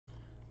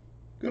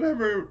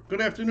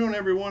Good afternoon,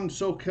 everyone.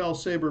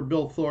 SoCalsabre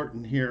Bill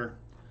Thornton here.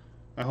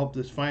 I hope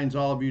this finds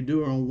all of you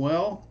doing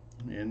well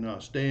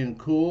and staying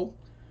cool.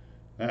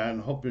 And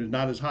hope it's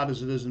not as hot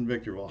as it is in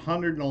Victorville.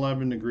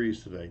 111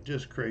 degrees today,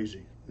 just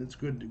crazy. It's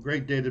good,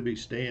 great day to be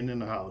staying in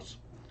the house.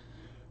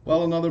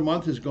 Well, another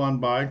month has gone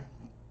by,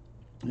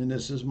 and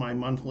this is my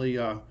monthly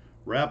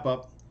wrap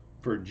up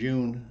for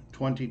June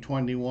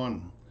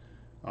 2021.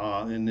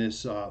 I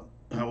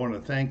want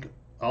to thank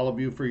all of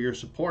you for your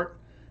support.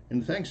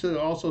 And thanks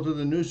also to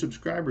the new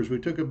subscribers. We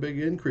took a big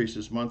increase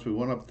this month. We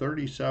went up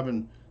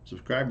 37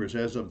 subscribers.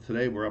 As of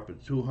today, we're up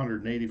at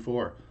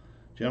 284.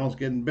 Channel's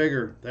getting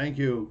bigger. Thank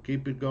you.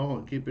 Keep it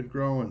going. Keep it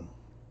growing.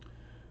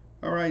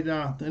 All right.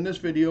 In this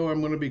video, I'm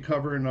going to be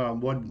covering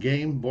what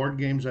board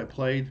games I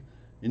played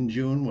in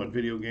June, what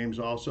video games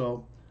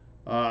also.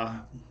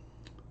 A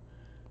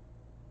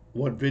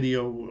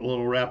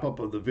little wrap up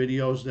of the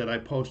videos that I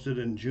posted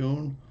in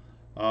June.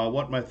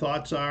 What my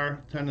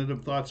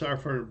tentative thoughts are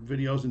for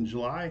videos in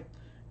July,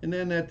 and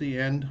then at the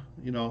end,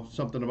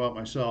 something about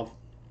myself.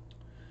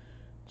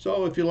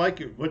 So if you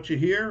like what you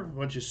hear,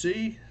 what you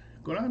see,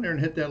 go down there and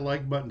hit that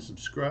like button,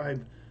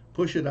 subscribe,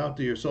 push it out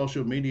to your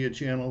social media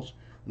channels,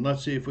 and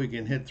let's see if we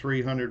can hit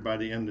 300 by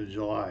the end of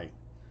July.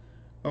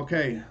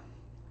 Okay,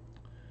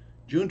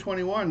 June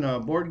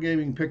 21, board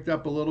gaming picked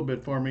up a little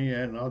bit for me,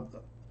 and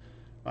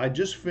I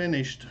just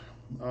finished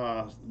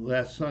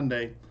last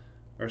Sunday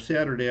or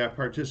Saturday. I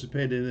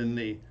participated in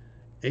the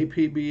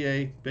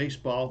APBA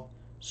baseball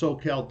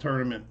SoCal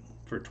tournament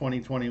for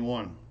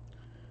 2021.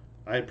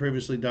 I had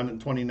previously done it in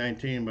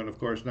 2019, but of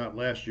course not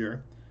last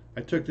year.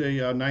 I took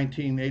the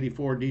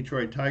 1984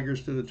 Detroit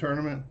Tigers to the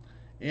tournament,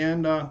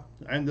 and I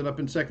ended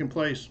up in second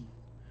place.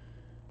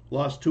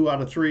 Lost 2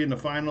 out of 3 in the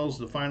finals.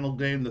 The final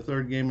game, the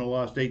third game, I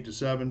lost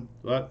 8-7,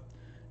 but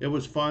it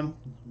was fun.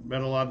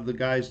 Met a lot of the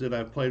guys that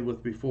I've played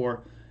with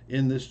before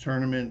in this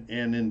tournament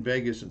and in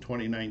Vegas in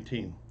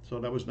 2019. So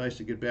that was nice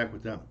to get back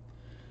with them.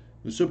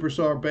 The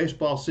Superstar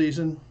baseball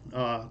season,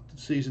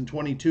 season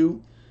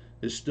 22,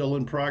 is still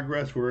in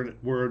progress.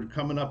 We're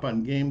coming up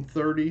on game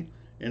 30,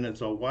 and it's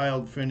a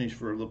wild finish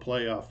for the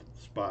playoff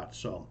spot.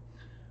 So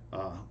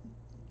a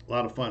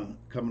lot of fun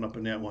coming up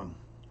in that one.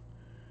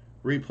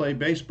 Replay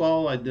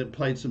baseball,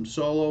 played some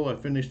solo. I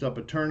finished up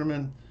a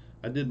tournament.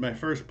 I did my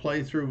first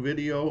playthrough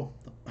video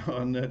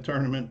on that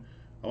tournament.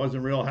 I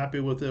wasn't real happy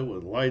with it,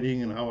 with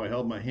lighting and how I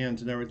held my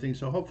hands and everything.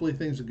 So hopefully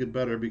things will get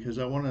better, because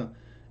I want to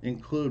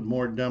include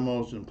more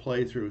demos and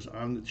playthroughs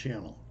on the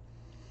channel.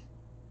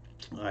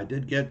 I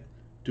did get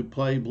to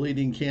play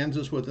Bleeding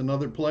Kansas with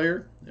another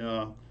player.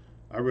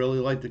 I really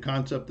liked the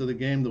concept of the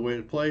game, the way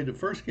it played. The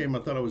first game I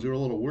thought it was a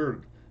little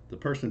weird. The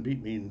person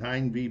beat me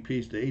 9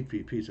 VPs to 8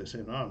 VPs. I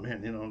said, oh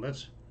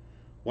man,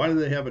 why do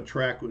they have a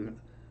track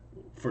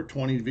for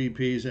 20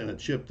 VPs and a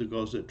chip that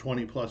goes at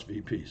 20 plus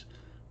VPs?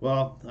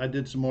 Well, I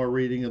did some more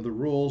reading of the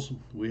rules.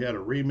 We had a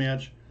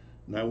rematch,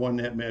 and I won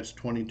that match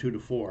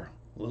 22-4.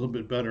 A little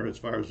bit better as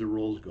far as the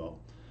rules go.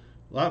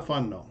 A lot of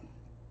fun, though.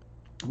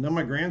 And then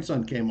my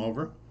grandson came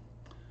over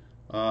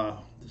to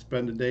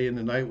spend the day and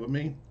the night with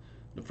me.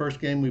 The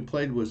first game we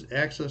played was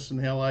Axis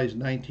and Allies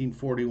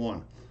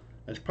 1941.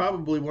 That's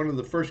probably one of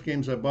the first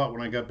games I bought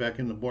when I got back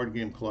into board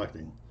game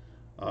collecting.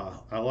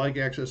 I like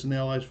Axis and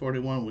Allies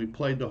 41. We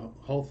played the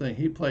whole thing.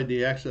 He played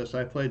the Axis,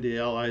 I played the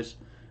Allies,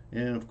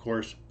 and of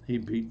course, he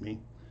beat me.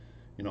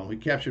 He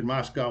captured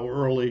Moscow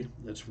early.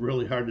 It's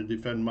really hard to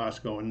defend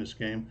Moscow in this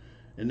game.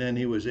 And then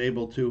he was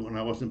able to, and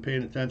I wasn't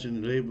paying attention,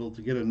 he was able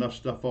to get enough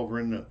stuff over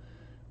in the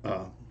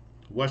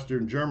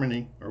Western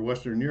Germany or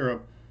Western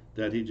Europe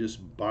that he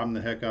just bombed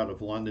the heck out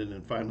of London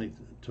and finally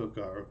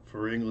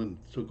for England,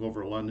 took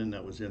over London.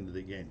 That was the end of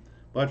the game.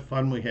 But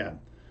fun we had.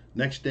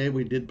 Next day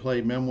we did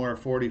play Memoir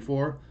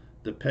 44,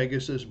 the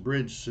Pegasus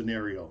Bridge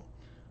scenario.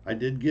 I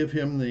did give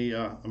him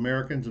the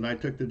Americans, and I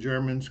took the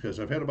Germans, because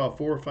I've had about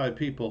 4 or 5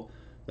 people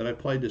that I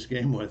played this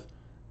game with,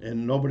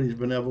 and nobody's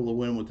been able to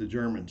win with the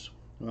Germans.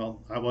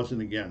 Well, I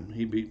wasn't again.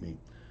 He beat me.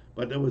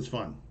 But it was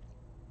fun.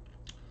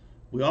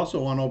 We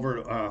also went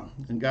over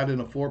and got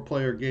in a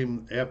 4-player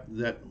game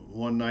that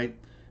one night,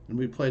 and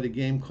we played a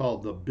game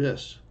called The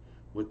Abyss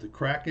with the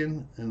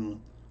Kraken and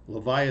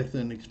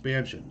Leviathan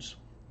expansions.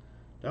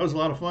 That was a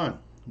lot of fun.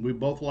 We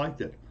both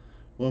liked it.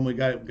 When we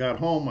got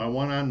home, I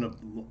went on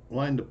the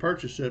line to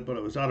purchase it, but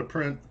it was out of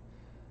print,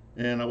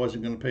 and I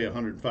wasn't going to pay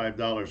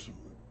 $105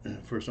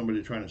 for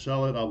somebody trying to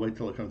sell it. I'll wait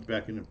till it comes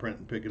back into print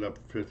and pick it up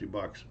for 50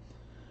 bucks.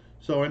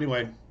 So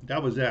anyway,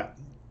 that was that.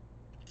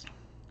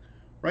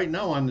 Right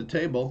now on the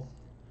table,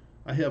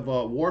 I have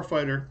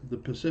Warfighter, the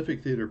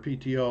Pacific Theater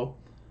PTO.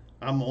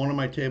 I'm one of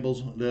my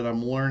tables that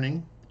I'm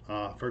learning.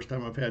 First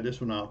time I've had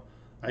this one out.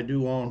 I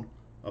do own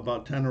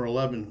about 10 or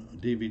 11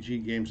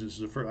 DVG games. This is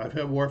the first. I've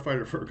had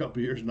Warfighter for a couple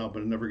of years now,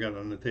 but I never got it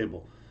on the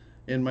table.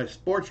 And my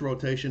sports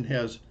rotation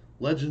has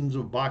Legends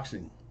of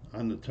Boxing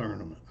on the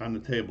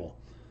table.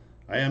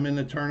 I am in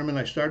the tournament.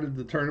 I started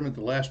the tournament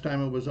the last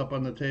time it was up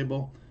on the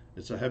table.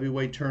 It's a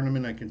heavyweight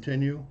tournament. I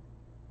continue,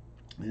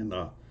 and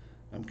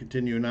I'm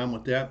continuing on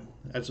with that.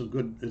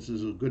 This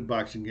is a good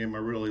boxing game. I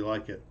really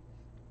like it.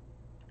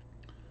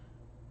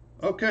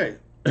 Okay,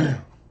 so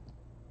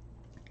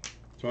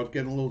it's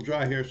getting a little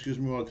dry here. Excuse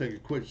me while I take a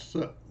quick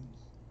sip.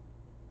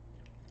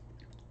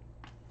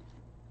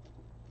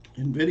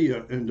 In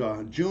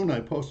June, I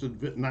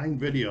posted 9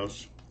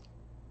 videos.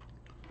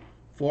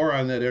 4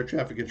 on that air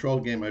traffic control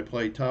game I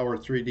played, Tower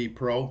 3D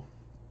Pro.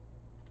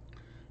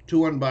 2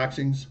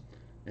 unboxings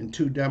and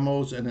 2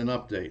 demos and an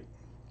update.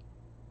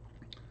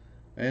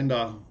 And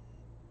I'm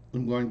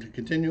going to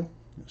continue.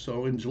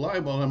 So in July,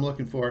 what I'm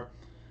looking for,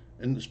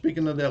 and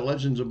speaking of that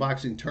Legends of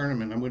Boxing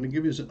tournament, I'm going to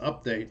give you an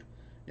update,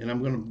 and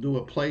I'm going to do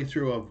a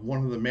playthrough of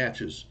one of the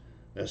matches.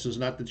 This is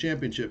not the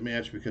championship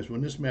match, because when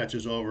this match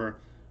is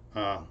over,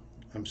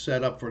 I'm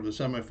set up for the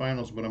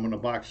semifinals, but I'm going to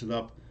box it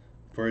up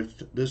for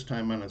this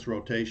time on its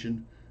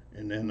rotation,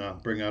 and then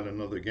bring out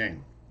another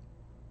game.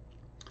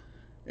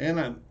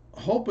 And I'm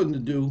hoping to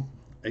do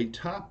a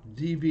top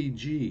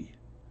DVG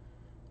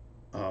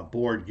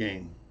board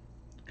game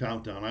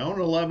countdown. I own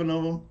 11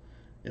 of them,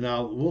 and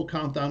we'll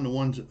count down the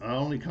ones. I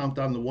only count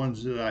down the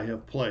ones that I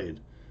have played.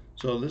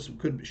 So this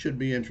should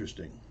be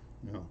interesting.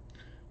 You know,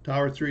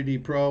 Tower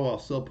 3D Pro, I'll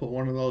still put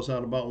one of those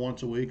out about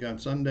once a week on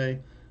Sunday.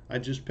 I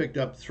just picked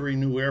up 3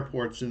 new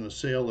airports in a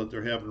sale that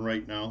they're having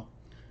right now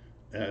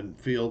at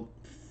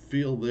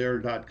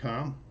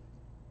fieldthere.com.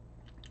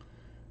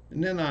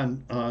 And then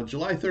on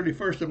July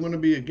 31st, I'm going to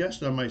be a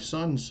guest on my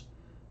son's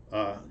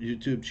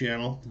YouTube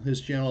channel. His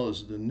channel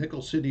is the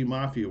Nickel City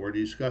Mafia, where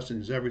he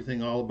discusses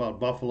everything all about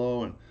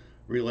Buffalo and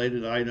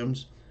related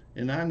items.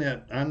 And on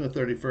the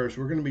 31st,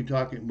 we're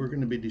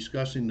going to be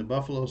discussing the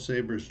Buffalo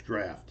Sabres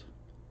draft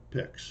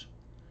picks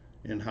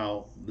and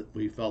how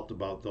we felt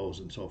about those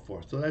and so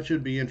forth. So that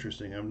should be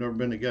interesting. I've never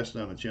been a guest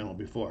on a channel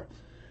before.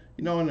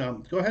 You know,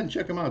 and go ahead and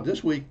check them out.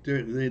 This week,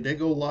 they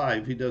go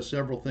live. He does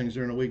several things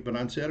during the week, but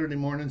on Saturday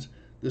mornings,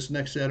 this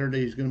next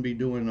Saturday, he's going to be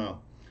doing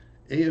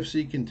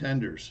AFC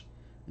contenders.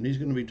 And he's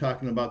going to be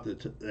talking about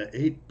the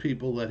 8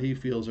 people that he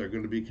feels are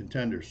going to be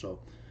contenders. So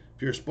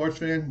if you're a sports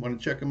fan, want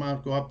to check them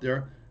out, go up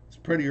there. It's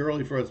pretty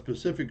early for us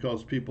Pacific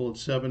Coast people.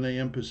 It's 7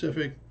 a.m.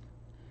 Pacific,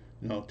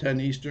 10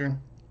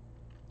 Eastern.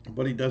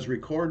 But he does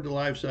record the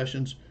live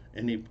sessions,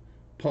 and he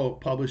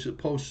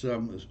posts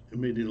them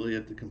immediately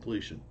at the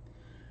completion.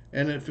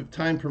 And if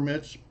time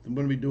permits, I'm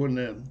going to be doing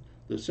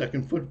the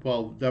second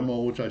football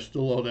demo, which I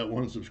still owe that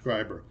 1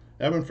 subscriber.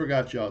 I haven't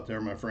forgot you out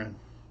there, my friend.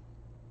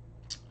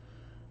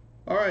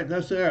 All right,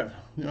 that's it.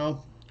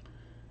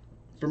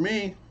 For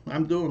me,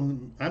 I'm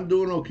doing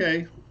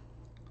okay.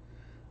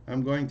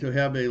 I'm going to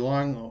have a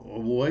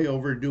way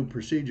overdue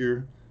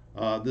procedure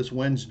this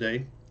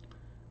Wednesday.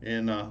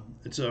 And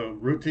it's a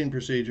routine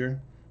procedure,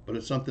 but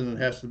it's something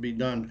that has to be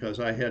done because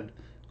I had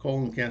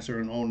colon cancer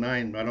in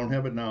 2009. I don't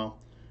have it now,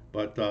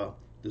 but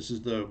this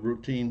is the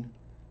routine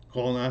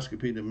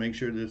colonoscopy to make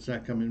sure that it's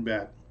not coming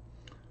back.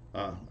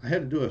 I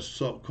had to do a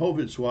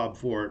COVID swab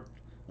for it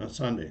on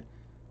Sunday. It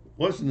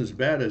wasn't as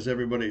bad as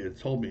everybody had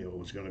told me it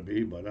was going to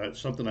be, but it's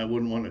something I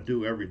wouldn't want to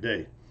do every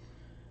day.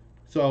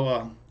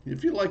 So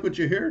if you like what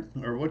you hear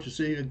or what you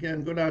see,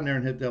 again, go down there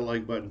and hit that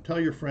like button. Tell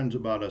your friends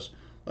about us.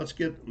 Let's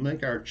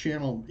make our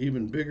channel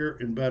even bigger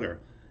and better.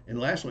 And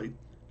lastly,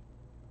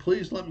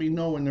 please let me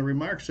know in the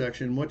remarks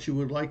section what you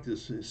would like to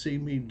see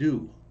me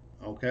do,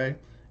 okay?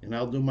 And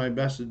I'll do my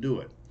best to do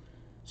it.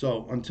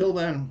 So until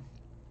then,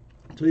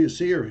 until you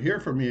see or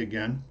hear from me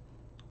again,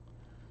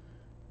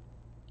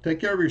 take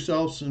care of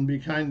yourselves and be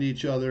kind to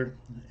each other.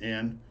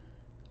 And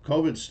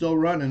COVID's still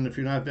running. If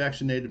you're not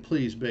vaccinated,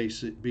 please be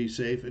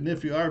safe. And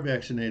if you are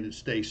vaccinated,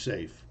 stay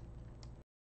safe.